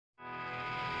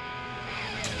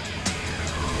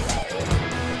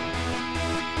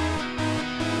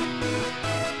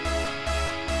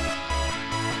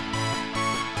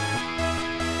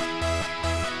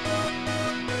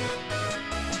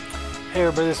Hey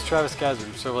everybody, this is Travis Gadsby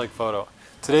from Silverlake Photo.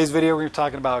 Today's video we're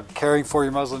talking about caring for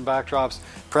your muslin backdrops,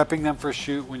 prepping them for a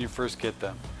shoot when you first get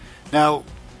them. Now,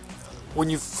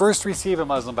 when you first receive a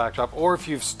muslin backdrop, or if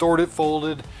you've stored it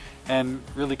folded and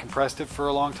really compressed it for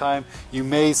a long time, you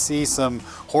may see some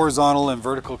horizontal and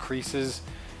vertical creases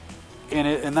in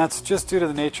it, and that's just due to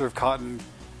the nature of cotton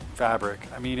fabric.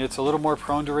 I mean, it's a little more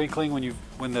prone to wrinkling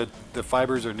when the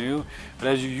fibers are new, but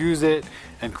as you use it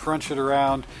and crunch it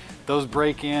around, those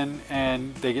break in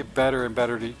and they get better and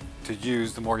better to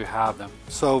use the more you have them.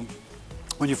 So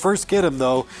when you first get them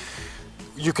though,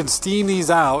 you can steam these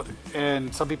out,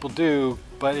 and some people do,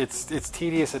 but it's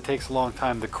tedious. It takes a long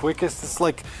time. The quickest, it's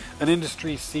like an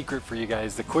industry secret for you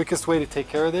guys, the quickest way to take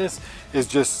care of this is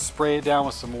just spray it down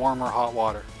with some warm or hot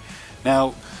water.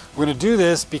 Now we're going to do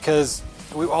this because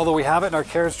although we have it in our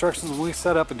care instructions, when we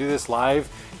set up and do this live,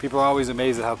 people are always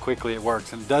amazed at how quickly it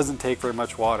works, and it doesn't take very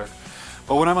much water.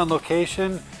 But when I'm on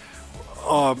location,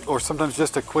 or sometimes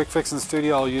just a quick fix in the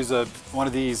studio, I'll use one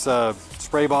of these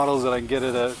spray bottles that I can get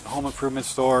at a home improvement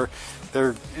store.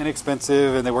 They're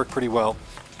inexpensive and they work pretty well.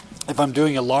 If I'm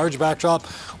doing a large backdrop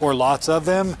or lots of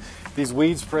them, these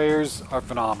weed sprayers are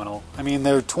phenomenal. I mean,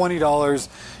 they're $20.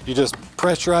 You just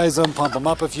pressurize them, pump them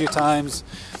up a few times,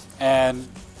 and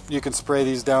you can spray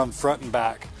these down front and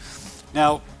back.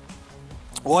 Now,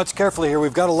 watch carefully here.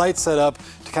 We've got a light set up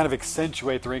to kind of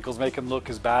accentuate the wrinkles, make them look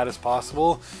as bad as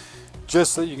possible,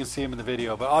 just so that you can see them in the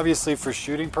video. But obviously for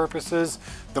shooting purposes,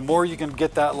 the more you can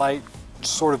get that light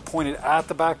sort of pointed at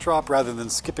the backdrop rather than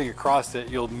skipping across it,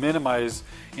 you'll minimize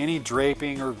any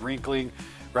draping or wrinkling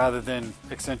rather than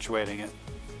accentuating it.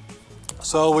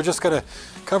 So we're just gonna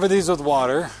cover these with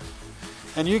water,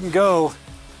 and you can go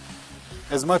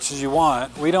as much as you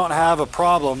want. We don't have a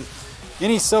problem.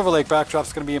 Any Silverlake backdrop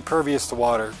is going to be impervious to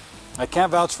water. I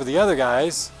can't vouch for the other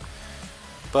guys,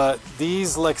 but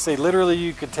these, like say, literally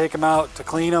you could take them out to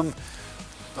clean them,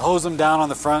 hose them down on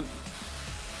the front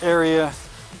area,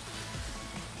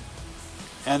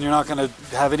 and you're not going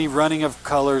to have any running of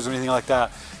colors or anything like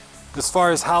that. As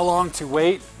far as how long to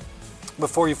wait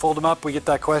before you fold them up, we get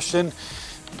that question.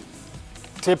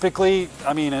 Typically,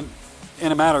 I mean,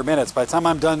 in a matter of minutes. By the time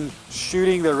I'm done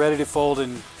shooting, they're ready to fold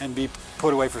and be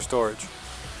put away for storage.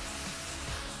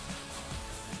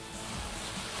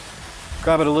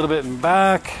 Grab it a little bit in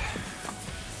back.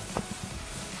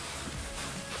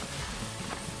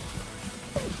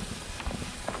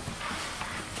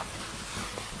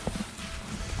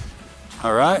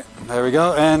 All right, there we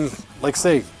go. And like I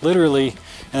say, literally,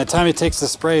 in the time it takes to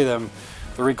spray them,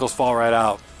 the wrinkles fall right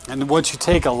out. And once you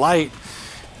take a light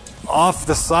off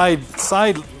the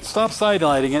stop side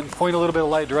lighting it and point a little bit of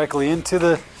light directly into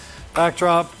the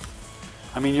backdrop,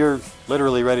 I mean, you're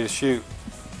literally ready to shoot.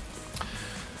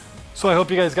 So I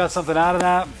hope you guys got something out of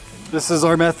that. This is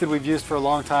our method we've used for a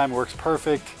long time. It works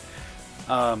perfect.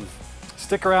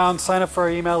 Stick around, sign up for our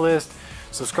email list,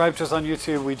 subscribe to us on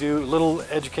YouTube. We do little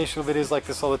educational videos like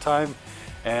this all the time,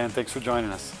 and thanks for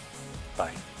joining us.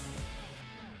 Bye.